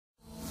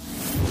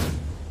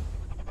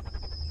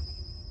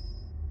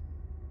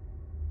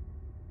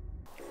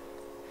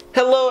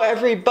Hello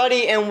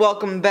everybody and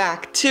welcome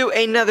back to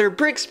another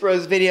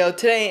BRIXbros video.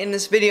 Today in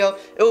this video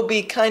it will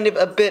be kind of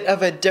a bit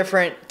of a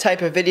different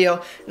type of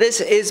video.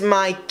 This is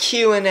my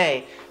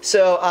Q&A.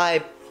 So I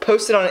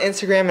posted on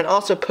Instagram and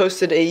also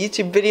posted a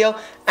YouTube video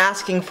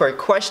asking for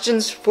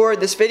questions for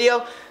this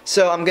video.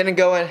 So I'm gonna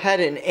go ahead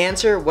and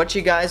answer what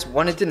you guys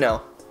wanted to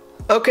know.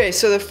 Okay,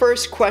 so the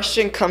first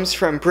question comes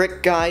from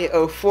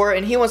BrickGuy04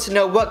 and he wants to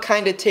know what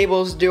kind of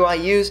tables do I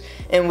use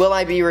and will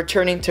I be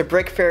returning to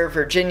Brick Fair,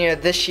 Virginia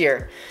this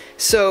year?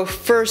 So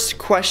first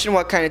question,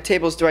 what kind of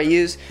tables do I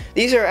use?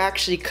 These are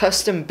actually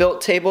custom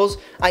built tables.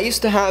 I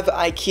used to have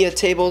IKEA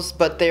tables,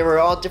 but they were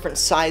all different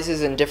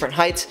sizes and different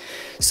heights.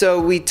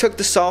 So we took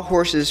the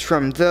sawhorses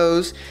from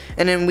those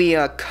and then we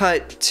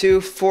cut two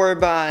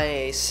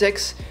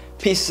 4x6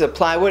 pieces of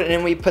plywood and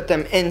then we put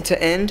them end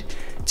to end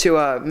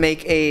to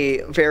make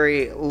a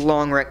very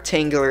long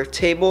rectangular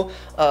table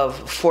of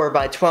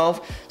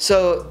 4x12.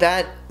 So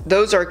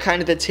those are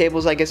kind of the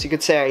tables I guess you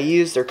could say I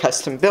use. They're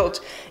custom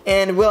built.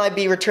 And will I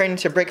be returning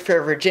to Brick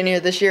Fair,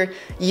 Virginia this year?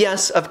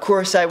 Yes, of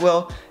course I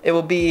will. It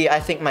will be, I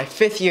think, my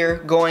 5th year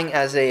going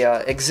as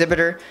a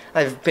exhibitor.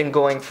 I've been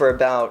going for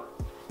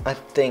about, I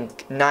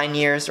think, 9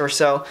 years or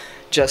so,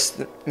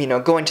 just, you know,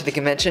 going to the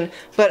convention.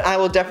 But I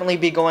will definitely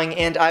be going,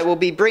 and I will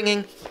be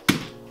bringing,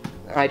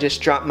 I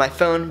just dropped my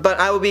phone,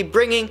 but I will be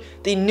bringing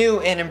the new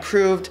and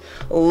improved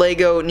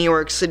Lego New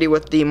York City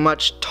with the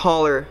much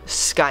taller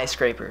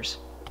skyscrapers.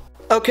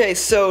 Okay,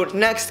 so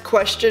next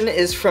question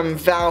is from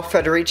Val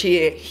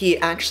Federici. He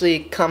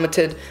actually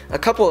commented a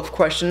couple of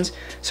questions.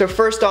 So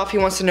first off, he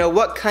wants to know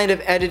what kind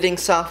of editing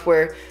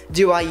software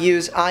do I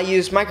use. I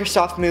use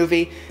Microsoft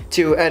Movie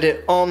to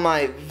edit all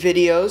my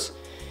videos.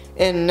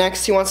 And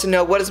next he wants to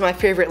know what is my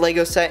favorite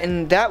Lego set,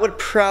 and that would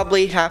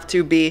probably have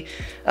to be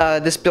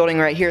this building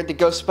right here, the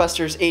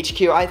Ghostbusters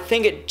HQ. I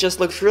think it just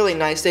looks really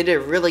nice. They did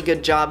a really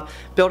good job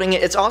building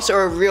it. It's also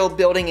a real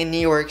building in New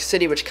York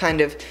City, which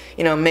kind of,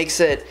 you know, makes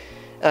it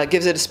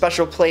gives it a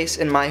special place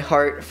in my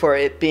heart for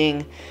it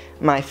being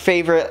my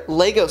favorite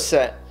Lego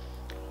set.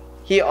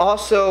 He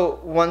also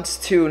wants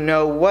to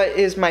know what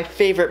is my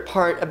favorite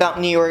part about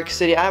New York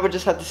City. I would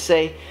just have to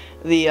say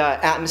the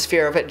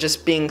atmosphere of it,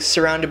 just being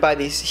surrounded by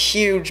these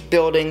huge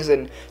buildings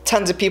and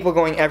tons of people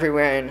going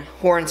everywhere and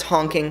horns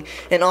honking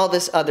and all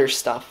this other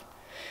stuff.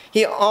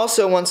 He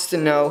also wants to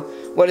know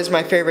what is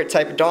my favorite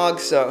type of dog.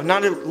 So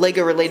not a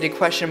Lego related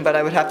question, but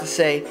I would have to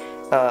say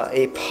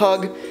a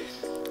pug.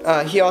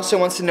 He also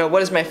wants to know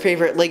what is my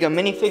favorite Lego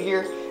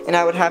minifigure, and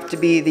I would have to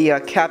be the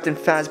Captain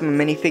Phasma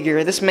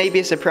minifigure. This may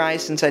be a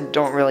surprise since I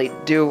don't really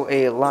do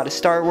a lot of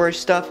Star Wars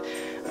stuff,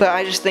 but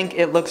I just think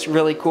it looks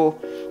really cool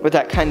with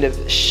that kind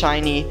of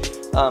shiny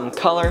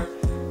color.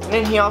 And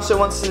then he also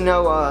wants to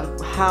know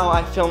how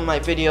I film my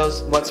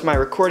videos, what's my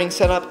recording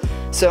setup.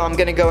 So I'm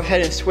gonna go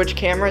ahead and switch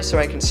cameras so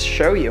I can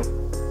show you.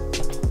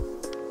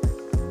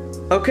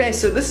 Okay,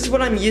 so this is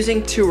what I'm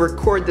using to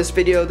record this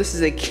video. This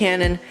is a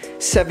Canon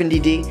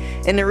 70D,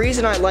 and the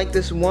reason I like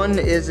this, one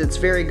is it's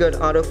very good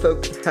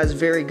autofocus, has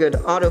very good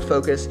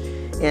autofocus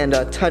and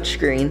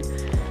touchscreen,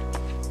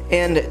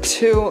 and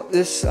two,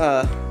 this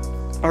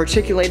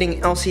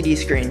articulating LCD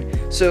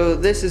screen. So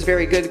this is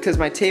very good because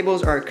my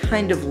tables are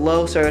kind of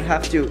low, so I would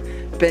have to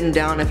bend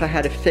down if I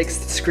had a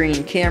fixed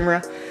screen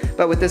camera.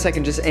 But with this I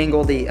can just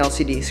angle the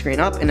LCD screen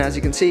up, and as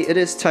you can see it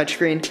is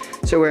touchscreen,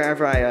 so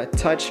wherever I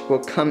touch will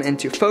come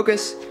into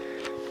focus.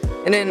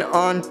 And then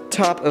on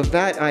top of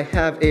that I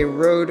have a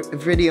Rode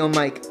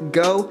VideoMic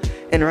Go,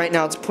 and right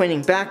now it's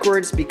pointing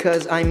backwards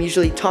because I'm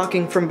usually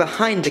talking from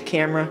behind the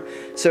camera,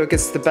 so it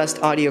gets the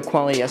best audio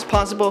quality as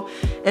possible.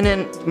 And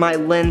then my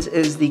lens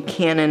is the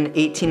Canon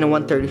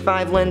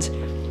 18-135 lens,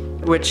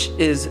 which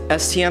is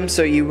STM,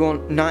 so you will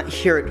not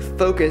hear it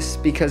focus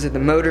because of the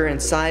motor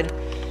inside.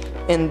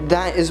 And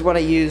that is what I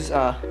use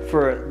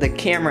for the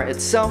camera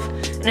itself.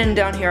 And then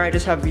down here I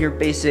just have your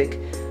basic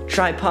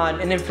tripod,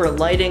 and then for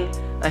lighting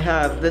I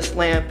have this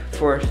lamp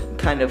for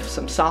kind of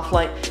some soft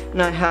light,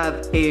 and I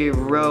have a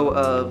row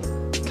of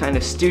kind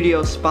of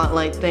studio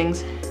spotlight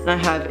things, and I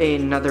have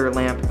another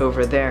lamp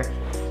over there.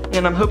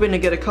 And I'm hoping to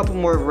get a couple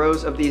more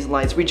rows of these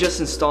lights. We just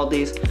installed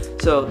these,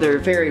 so they're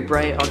very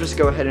bright. I'll just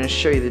go ahead and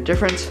show you the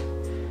difference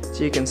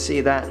so you can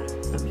see that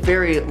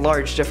very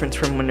large difference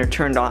from when they're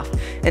turned off.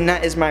 And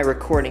that is my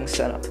recording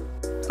setup.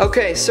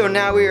 Okay, so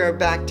now we are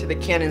back to the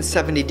Canon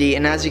 70D,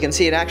 and as you can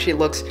see it actually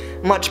looks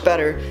much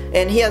better.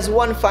 And he has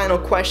one final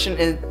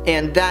question,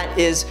 and that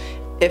is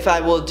if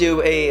I will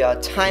do a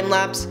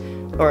time-lapse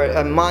or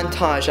a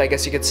montage, I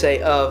guess you could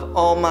say, of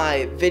all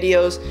my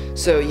videos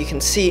so you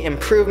can see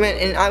improvement.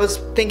 And I was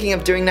thinking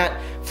of doing that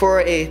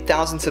for a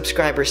 1,000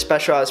 subscriber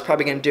special. I was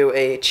probably going to do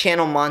a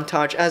channel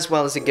montage as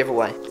well as a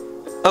giveaway.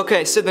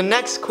 Okay, so the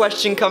next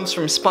question comes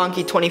from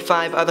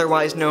Sponky25,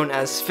 otherwise known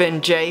as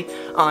Sven J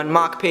on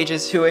mock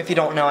pages, who, if you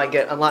don't know, I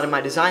get a lot of my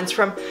designs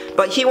from.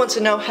 But he wants to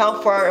know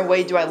how far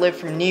away do I live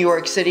from New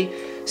York City.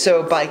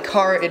 So by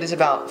car it is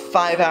about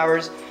 5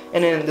 hours,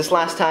 and then this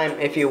last time,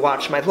 if you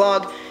watch my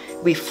vlog,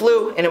 we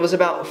flew, and it was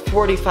about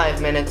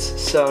 45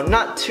 minutes, so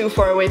not too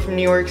far away from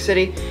New York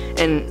City.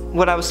 And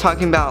what I was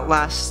talking about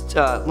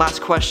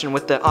last question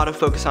with the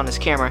autofocus on his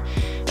camera,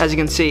 as you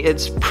can see,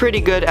 it's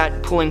pretty good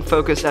at pulling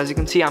focus. As you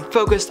can see, I'm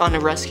focused on the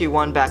rescue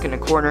one back in the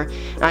corner,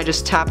 and I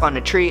just tap on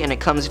the tree and it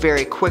comes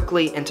very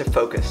quickly into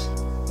focus.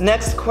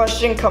 Next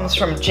question comes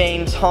from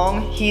James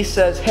Hong. He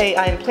says, hey,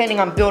 I am planning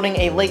on building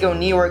a Lego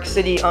New York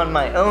City on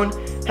my own.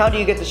 How do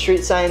you get the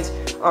street signs?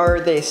 Are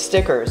they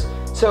stickers?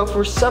 So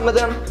for some of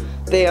them,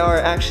 they are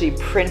actually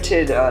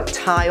printed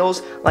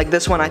tiles, like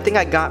this one I think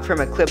I got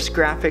from Eclipse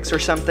Graphics or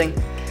something.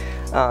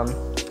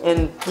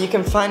 And you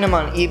can find them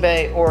on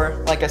eBay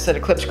or, like I said,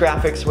 Eclipse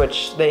Graphics,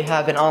 which they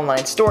have an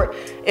online store.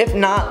 If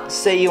not,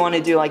 say you want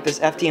to do like this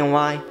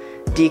FDNY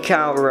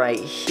decal right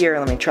here.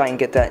 Let me try and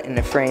get that in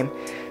the frame.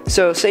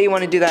 So say you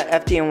want to do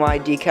that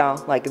FDNY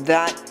decal like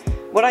that.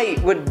 What I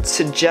would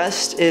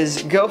suggest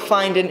is go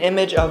find an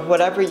image of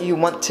whatever you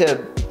want to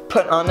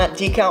put on that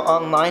decal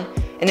online,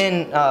 and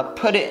then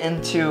put it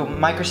into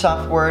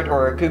Microsoft Word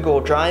or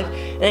Google Drive,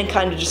 and then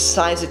kind of just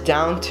size it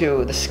down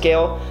to the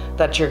scale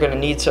that you're going to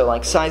need. So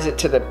like size it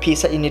to the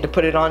piece that you need to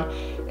put it on,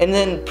 and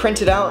then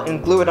print it out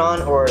and glue it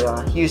on, or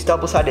use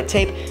double-sided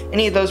tape.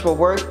 Any of those will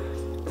work.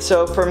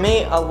 So for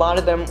me, a lot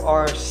of them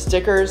are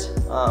stickers,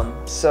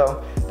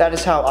 so that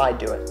is how I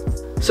do it.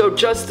 So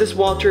Justice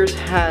Walters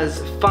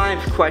has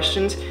 5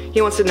 questions.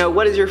 He wants to know,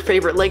 what is your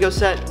favorite Lego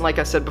set? Like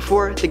I said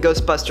before, the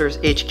Ghostbusters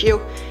HQ.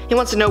 He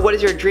wants to know, what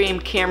is your dream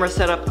camera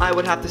setup? I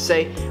would have to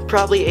say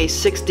probably a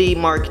 6D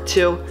Mark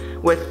II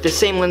with the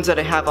same lens that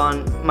I have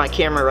on my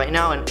camera right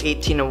now, an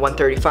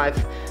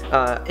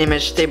 18-135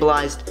 image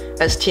stabilized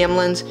STM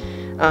lens.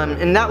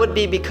 And that would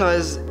be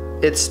because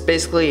it's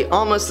basically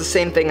almost the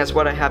same thing as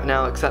what I have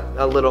now, except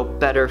a little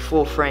better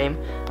full frame,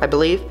 I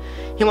believe.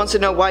 He wants to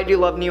know, why do you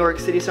love New York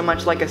City so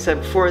much? Like I said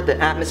before,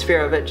 the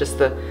atmosphere of it, just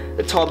the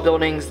tall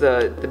buildings,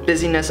 the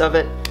busyness of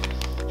it.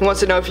 He wants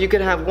to know, if you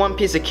could have one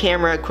piece of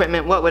camera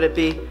equipment, what would it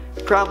be?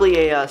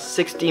 Probably a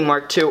 6D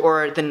Mark II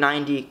or the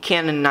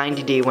Canon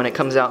 90D when it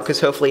comes out, because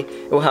hopefully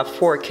it will have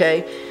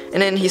 4K.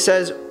 And then he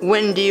says,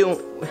 when do you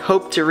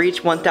hope to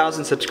reach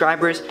 1,000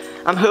 subscribers?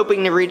 I'm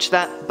hoping to reach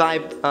that by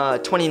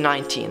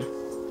 2019.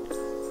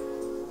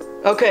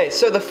 Okay,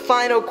 so the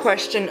final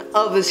question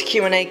of this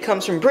Q&A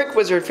comes from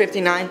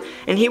BriXbros59,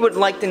 and he would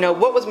like to know,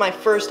 what was my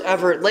first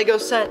ever Lego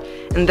set?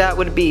 And that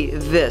would be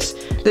this.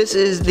 This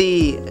is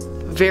the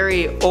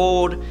very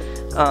old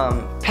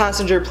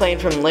passenger plane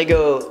from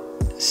Lego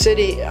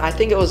City. I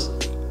think it was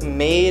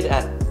made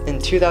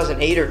in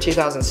 2008 or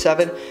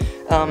 2007.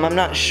 I'm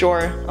not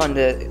sure on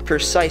the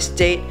precise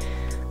date,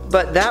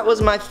 but that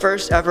was my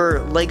first ever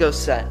Lego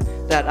set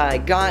that I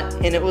got,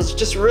 and it was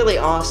just really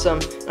awesome.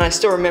 And I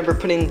still remember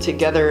putting it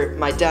together.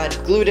 My dad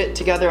glued it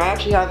together. I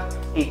actually have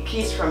a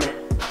piece from it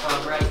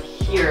right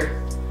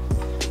here.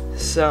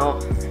 So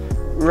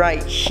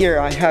right here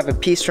I have a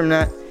piece from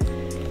that.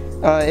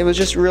 It was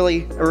just a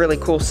really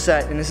cool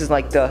set, and this is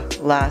like the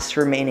last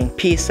remaining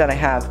piece that I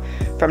have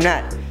from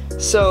that.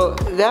 So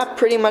that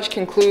pretty much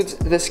concludes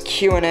this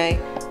Q&A.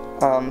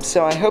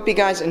 So I hope you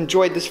guys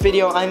enjoyed this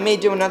video. I may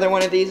do another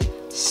one of these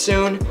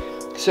soon.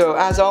 So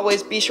as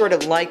always, be sure to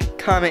like,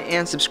 comment,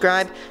 and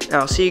subscribe, and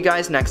I'll see you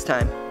guys next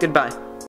time. Goodbye.